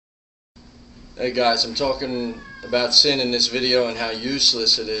Hey guys, I'm talking about sin in this video and how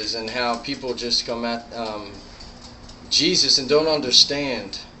useless it is, and how people just come at Jesus and don't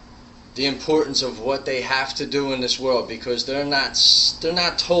understand the importance of what they have to do in this world, because they're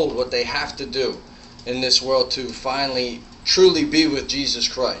not told what they have to do in this world to finally truly be with Jesus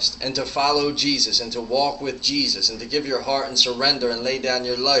Christ, and to follow Jesus, and to walk with Jesus, and to give your heart and surrender and lay down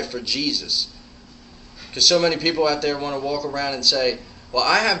your life for Jesus. Because so many people out there want to walk around and say, well,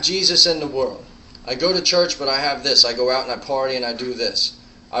 I have Jesus in the world. I go to church, but I have this. I go out and I party and I do this.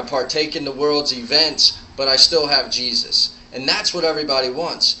 I partake in the world's events, but I still have Jesus. And that's what everybody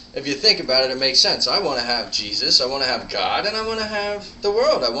wants. If you think about it, it makes sense. I want to have Jesus, I want to have God, and I want to have the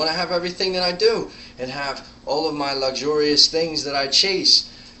world. I want to have everything that I do, and have all of my luxurious things that I chase,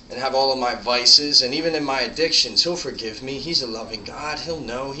 and have all of my vices, and even in my addictions. He'll forgive me. He's a loving God. He'll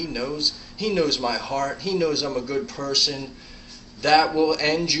know. He knows. He knows my heart. He knows I'm a good person. That will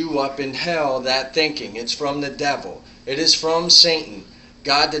end you up in hell, that thinking. It's from the devil. It is from Satan.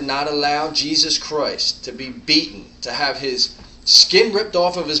 God did not allow Jesus Christ to be beaten, to have his skin ripped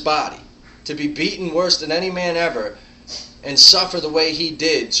off of his body, to be beaten worse than any man ever, and suffer the way he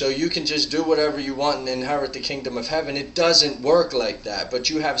did, so you can just do whatever you want and inherit the kingdom of heaven. It doesn't work like that. But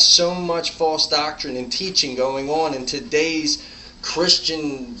you have so much false doctrine and teaching going on in today's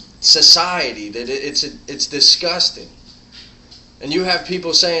Christian society that it's disgusting. And you have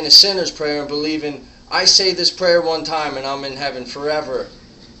people saying a sinner's prayer and believing, I say this prayer one time and I'm in heaven forever,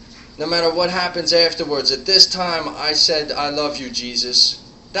 no matter what happens afterwards. At this time I said, I love you, Jesus.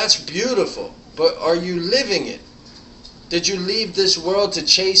 That's beautiful, but are you living it? Did you leave this world to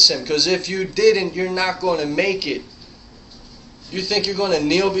chase him? Because if you didn't, you're not going to make it. You think you're going to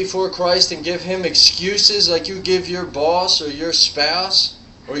kneel before Christ and give him excuses like you give your boss or your spouse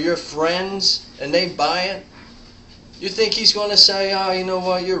or your friends, and they buy it? You think he's going to say, oh, you know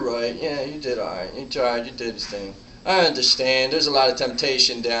what, you're right. Yeah, you did all right. You tried, you did his thing. I understand. There's a lot of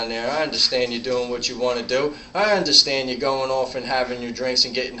temptation down there. I understand you're doing what you want to do. I understand you're going off and having your drinks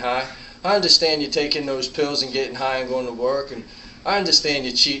and getting high. I understand you're taking those pills and getting high and going to work. And I understand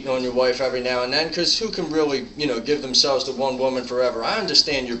you're cheating on your wife every now and then, because who can really, give themselves to one woman forever? I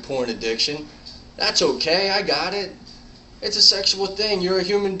understand your porn addiction. That's okay. I got it. It's a sexual thing. You're a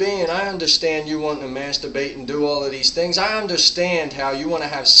human being. I understand you want to masturbate and do all of these things. I understand how you want to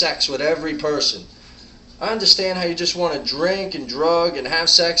have sex with every person. I understand how you just want to drink and drug and have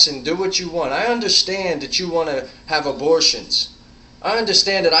sex and do what you want. I understand that you want to have abortions. I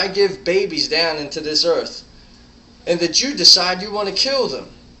understand that I give babies down into this earth, and that you decide you want to kill them.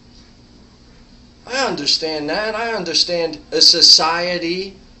 I understand that. I understand a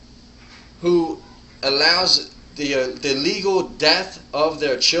society who allows the legal death of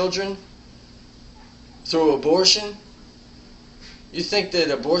their children through abortion. You think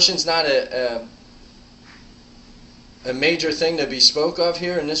that abortion's not a major thing to be spoke of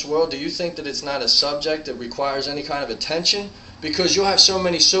here in this world? Do you think that it's not a subject that requires any kind of attention? Because you'll have so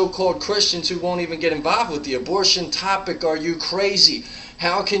many so-called Christians who won't even get involved with the abortion topic. Are you crazy?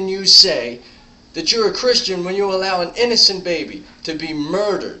 How can you say that you're a Christian when you allow an innocent baby to be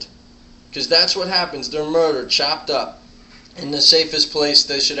murdered? Because that's what happens. They're murdered, chopped up, in the safest place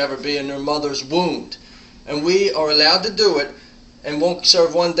they should ever be, in their mother's womb. And we are allowed to do it and won't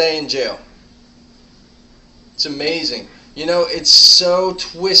serve one day in jail. It's amazing. It's so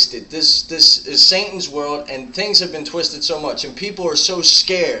twisted. This is Satan's world, and things have been twisted so much. And people are so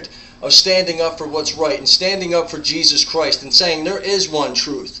scared of standing up for what's right and standing up for Jesus Christ and saying there is one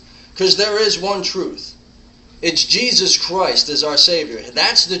truth. Because there is one truth. It's Jesus Christ as our Savior.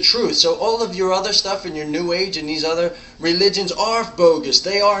 That's the truth. So all of your other stuff in your New Age and these other religions are bogus.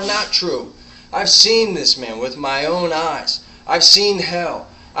 They are not true. I've seen this, man, with my own eyes. I've seen hell.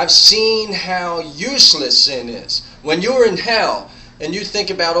 I've seen how useless sin is. When you're in hell and you think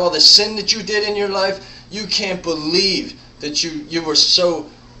about all the sin that you did in your life, you can't believe that you were so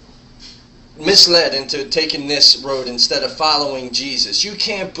misled into taking this road instead of following Jesus. You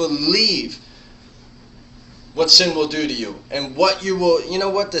can't believe what sin will do to you, and what you will,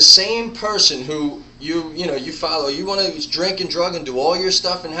 the same person who you follow, you want to drink and drug and do all your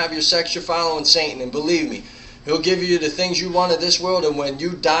stuff and have your sex, you're following Satan. And believe me, he'll give you the things you want of this world, and when you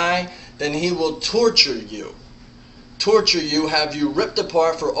die, then he will torture you, have you ripped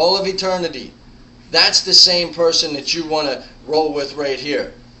apart for all of eternity. That's the same person that you want to roll with right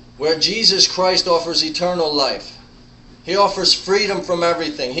here, where Jesus Christ offers eternal life. He offers freedom from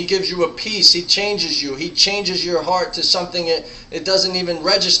everything. He gives you a peace. He changes you. He changes your heart to something it doesn't even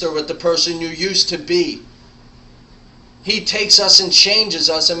register with the person you used to be. He takes us and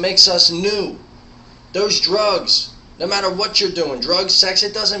changes us and makes us new. Those drugs, no matter what you're doing, drugs, sex,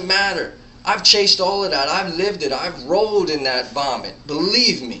 it doesn't matter. I've chased all of that. I've lived it. I've rolled in that vomit.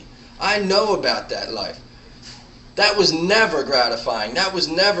 Believe me, I know about that life. That was never gratifying. That was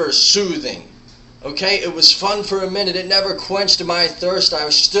never soothing. Okay? It was fun for a minute. It never quenched my thirst. I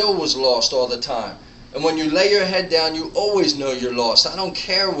still was lost all the time. And when you lay your head down, you always know you're lost. I don't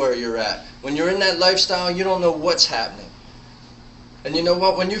care where you're at. When you're in that lifestyle, you don't know what's happening. And you know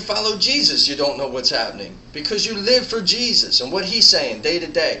what? When you follow Jesus, you don't know what's happening. Because you live for Jesus and what He's saying day to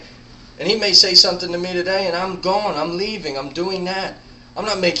day. And He may say something to me today and I'm gone. I'm leaving. I'm doing that. I'm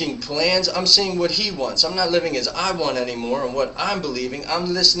not making plans. I'm seeing what He wants. I'm not living as I want anymore and what I'm believing.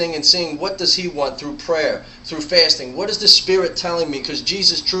 I'm listening and seeing what does He want through prayer, through fasting. What is the Spirit telling me? Because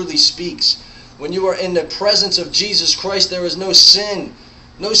Jesus truly speaks. When you are in the presence of Jesus Christ, there is no sin.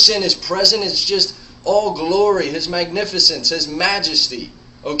 No sin is present. It's just all glory, His magnificence, His majesty.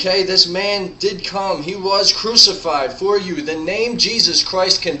 Okay, this man did come. He was crucified for you. The name Jesus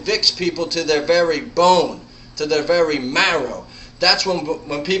Christ convicts people to their very bone, to their very marrow. That's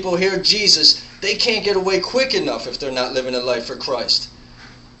when people hear Jesus, they can't get away quick enough if they're not living a life for Christ.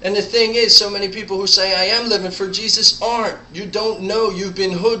 And the thing is, so many people who say, I am living for Jesus, aren't. You don't know. You've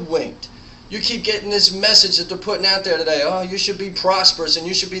been hoodwinked. You keep getting this message that they're putting out there today. Oh, you should be prosperous, and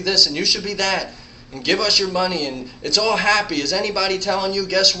you should be this, and you should be that. And give us your money, and it's all happy. Is anybody telling you,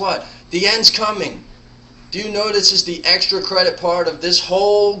 guess what? The end's coming. Do you know this is the extra credit part of this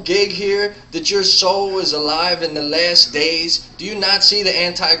whole gig here? That your soul is alive in the last days? Do you not see the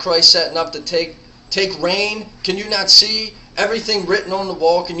Antichrist setting up to take reign? Can you not see everything written on the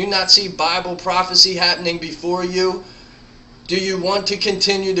wall? Can you not see Bible prophecy happening before you? Do you want to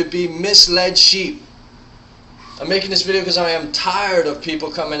continue to be misled sheep? I'm making this video because I am tired of people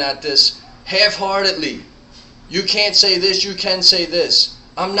coming at this half-heartedly. You can't say this, you can say this.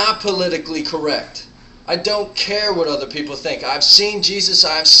 I'm not politically correct. I don't care what other people think. I've seen Jesus,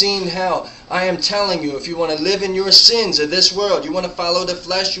 I've seen hell. I am telling you, if you want to live in your sins of this world, you want to follow the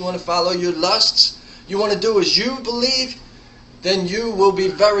flesh, you want to follow your lusts, you want to do as you believe, then you will be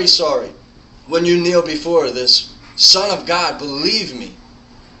very sorry when you kneel before this Son of God. Believe me.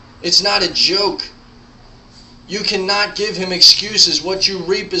 It's not a joke. You cannot give Him excuses. What you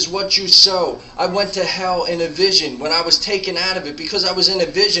reap is what you sow. I went to hell in a vision when I was taken out of it because I was in a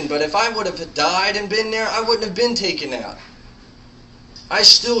vision. But if I would have died and been there, I wouldn't have been taken out. I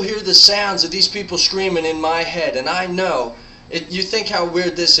still hear the sounds of these people screaming in my head. And I know, you think how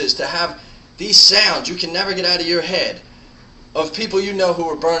weird this is to have these sounds you can never get out of your head of people you know who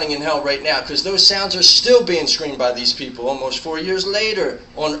are burning in hell right now, because those sounds are still being screamed by these people almost 4 years later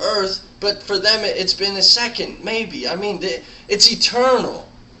on earth. But for them it's been a second, maybe. I mean, it's eternal.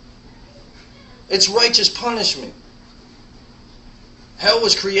 It's righteous punishment. Hell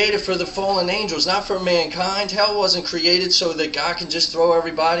was created for the fallen angels, not for mankind. Hell wasn't created so that God can just throw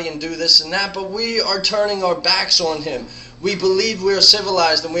everybody and do this and that. But we are turning our backs on Him. We believe we are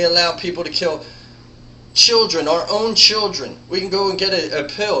civilized and we allow people to kill children, our own children. We can go and get a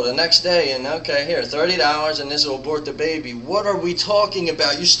pill the next day and, okay, here, $30 and this will abort the baby. What are we talking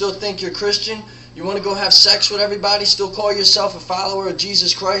about? You still think you're Christian? You want to go have sex with everybody? Still call yourself a follower of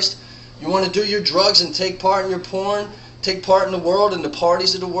Jesus Christ? You want to do your drugs and take part in your porn? Take part in the world and the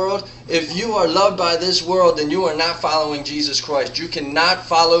parties of the world? If you are loved by this world, then you are not following Jesus Christ. You cannot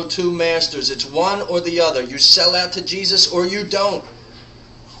follow two masters. It's one or the other. You sell out to Jesus or you don't.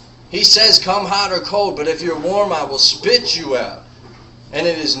 He says, come hot or cold, but if you're warm, I will spit you out. And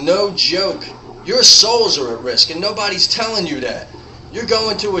it is no joke. Your souls are at risk, and nobody's telling you that. You're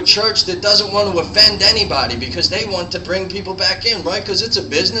going to a church that doesn't want to offend anybody because they want to bring people back in, right? Because it's a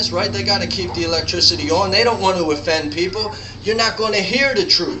business, right? They got to keep the electricity on. They don't want to offend people. You're not going to hear the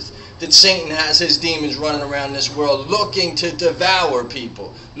truth that Satan has his demons running around this world looking to devour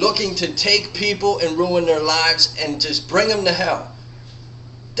people, looking to take people and ruin their lives and just bring them to hell.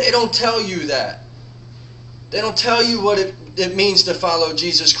 They don't tell you that. They don't tell you what it means to follow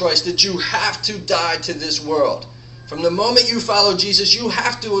Jesus Christ, that you have to die to this world. From the moment you follow Jesus, you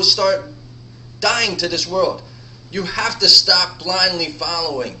have to start dying to this world. You have to stop blindly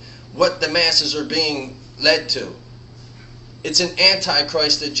following what the masses are being led to. It's an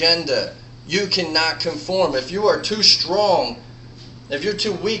antichrist agenda. You cannot conform. If you are too strong, if you're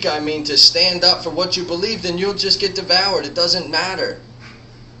too weak, to stand up for what you believe, then you'll just get devoured. It doesn't matter.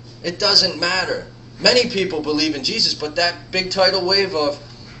 It doesn't matter. Many people believe in Jesus, but that big tidal wave of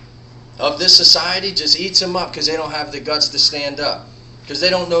this society just eats them up because they don't have the guts to stand up, because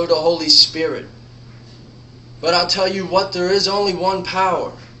they don't know the Holy Spirit. But I'll tell you what, there is only one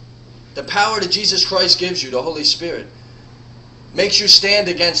power. The power that Jesus Christ gives you, the Holy Spirit, makes you stand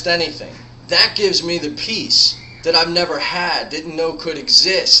against anything. That gives me the peace that I've never had, didn't know could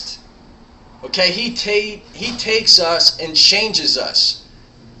exist. Okay, he takes us and changes us.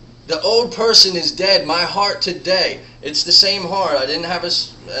 The old person is dead. My heart today, it's the same heart. I didn't have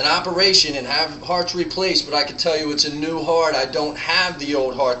an operation and have hearts replaced, but I can tell you it's a new heart. I don't have the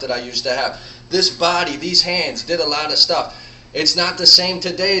old heart that I used to have. This body, these hands did a lot of stuff. It's not the same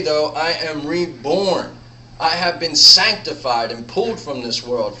today, though. I am reborn. I have been sanctified and pulled from this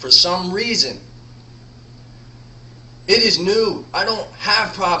world for some reason. It is new. I don't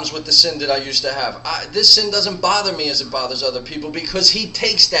have problems with the sin that I used to have. This sin doesn't bother me as it bothers other people because he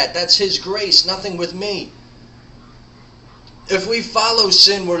takes that. That's his grace, nothing with me. If we follow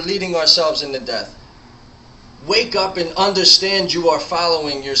sin, we're leading ourselves into death. Wake up and understand you are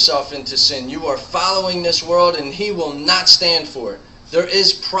following yourself into sin. You are following this world and he will not stand for it. There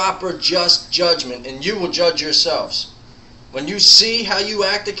is proper just judgment and you will judge yourselves. When you see how you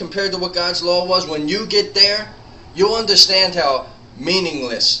acted compared to what God's law was, when you get there, you'll understand how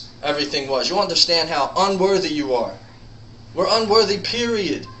meaningless everything was. You'll understand how unworthy you are. We're unworthy,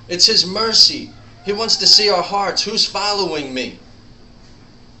 period. It's his mercy. He wants to see our hearts. Who's following me?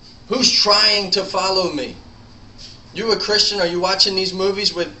 Who's trying to follow me? You a Christian? Are you watching these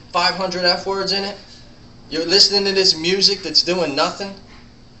movies with 500 F words in it? You're listening to this music that's doing nothing?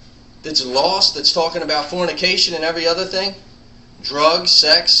 That's lost? That's talking about fornication and every other thing? Drugs,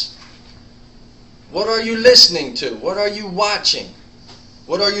 sex? What are you listening to? What are you watching?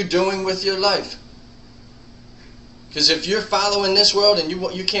 What are you doing with your life? Because if you're following this world and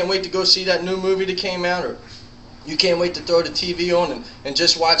you can't wait to go see that new movie that came out, or you can't wait to throw the TV on and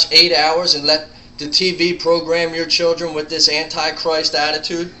just watch 8 hours and let the TV program your children with this antichrist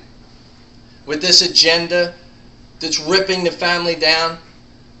attitude, with this agenda that's ripping the family down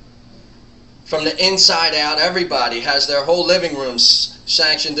from the inside out. Everybody has their whole living rooms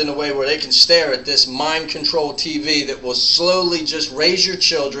sanctioned in a way where they can stare at this mind-controlled TV that will slowly just raise your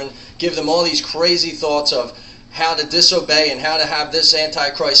children, give them all these crazy thoughts of how to disobey and how to have this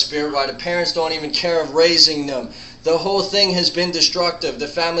antichrist spirit, while the parents don't even care of raising them. The whole thing has been destructive. The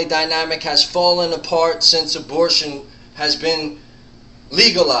family dynamic has fallen apart since abortion has been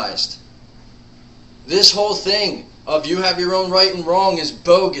legalized. This whole thing of you have your own right and wrong is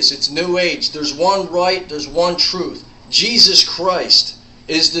bogus. It's new age. There's one right, there's one truth. Jesus Christ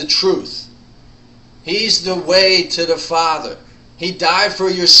is the truth. He's the way to the Father. He died for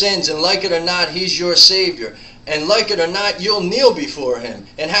your sins, and like it or not, he's your Savior. And like it or not, you'll kneel before him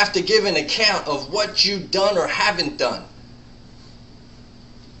and have to give an account of what you've done or haven't done.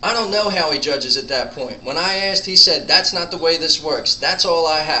 I don't know how he judges at that point. When I asked, he said, that's not the way this works. That's all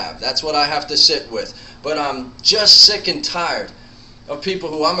I have. That's what I have to sit with. But I'm just sick and tired of people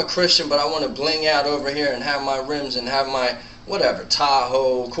who, I'm a Christian, but I want to bling out over here and have my rims and have my whatever,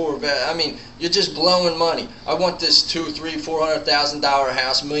 Tahoe, Corvette. I mean, you're just blowing money. I want this $200,000, $300,000, $400,000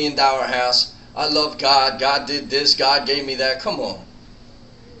 house, $1 million house. I love God. God did this. God gave me that. Come on.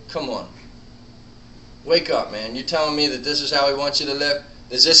 Come on. Wake up, man. You telling me that this is how he wants you to live?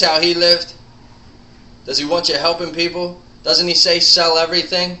 Is this how he lived? Does he want you helping people? Doesn't he say sell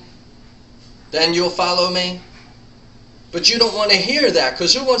everything? Then you'll follow me? But you don't want to hear that,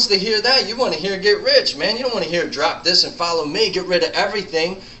 because who wants to hear that? You want to hear get rich, man. You don't want to hear drop this and follow me. Get rid of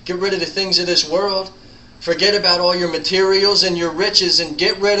everything. Get rid of the things of this world. Forget about all your materials and your riches and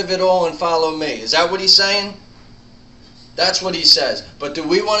get rid of it all and follow me. Is that what he's saying? That's what he says. But do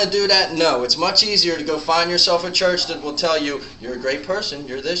we want to do that? No. It's much easier to go find yourself a church that will tell you, you're a great person,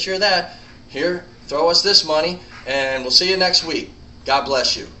 you're this, you're that. Here, throw us this money, and we'll see you next week. God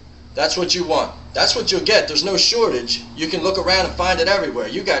bless you. That's what you want. That's what you'll get. There's no shortage. You can look around and find it everywhere.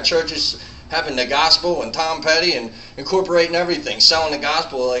 You got churches having the gospel and Tom Petty and incorporating everything, selling the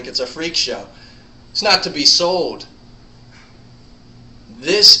gospel like it's a freak show. It's not to be sold.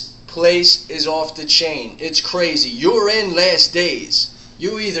 This place is off the chain. It's crazy. You're in last days.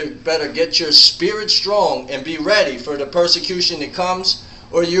 You either better get your spirit strong and be ready for the persecution that comes,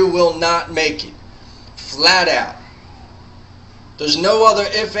 or you will not make it. Flat out. There's no other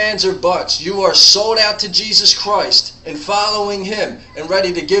ifs, ands, or buts. You are sold out to Jesus Christ and following him and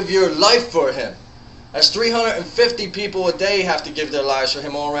ready to give your life for him. As 350 people a day have to give their lives for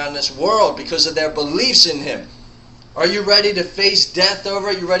him all around this world because of their beliefs in him. Are you ready to face death over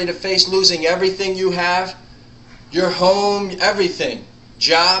it? Are you ready to face losing everything you have? Your home, everything.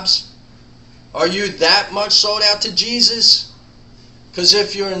 Jobs? Are you that much sold out to Jesus? Because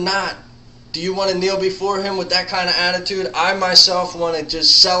if you're not, do you want to kneel before him with that kind of attitude? I myself want to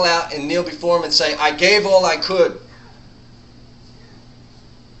just sell out and kneel before him and say, I gave all I could.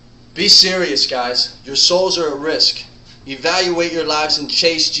 Be serious, guys. Your souls are at risk. Evaluate your lives and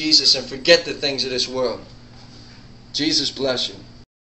chase Jesus and forget the things of this world. Jesus bless you.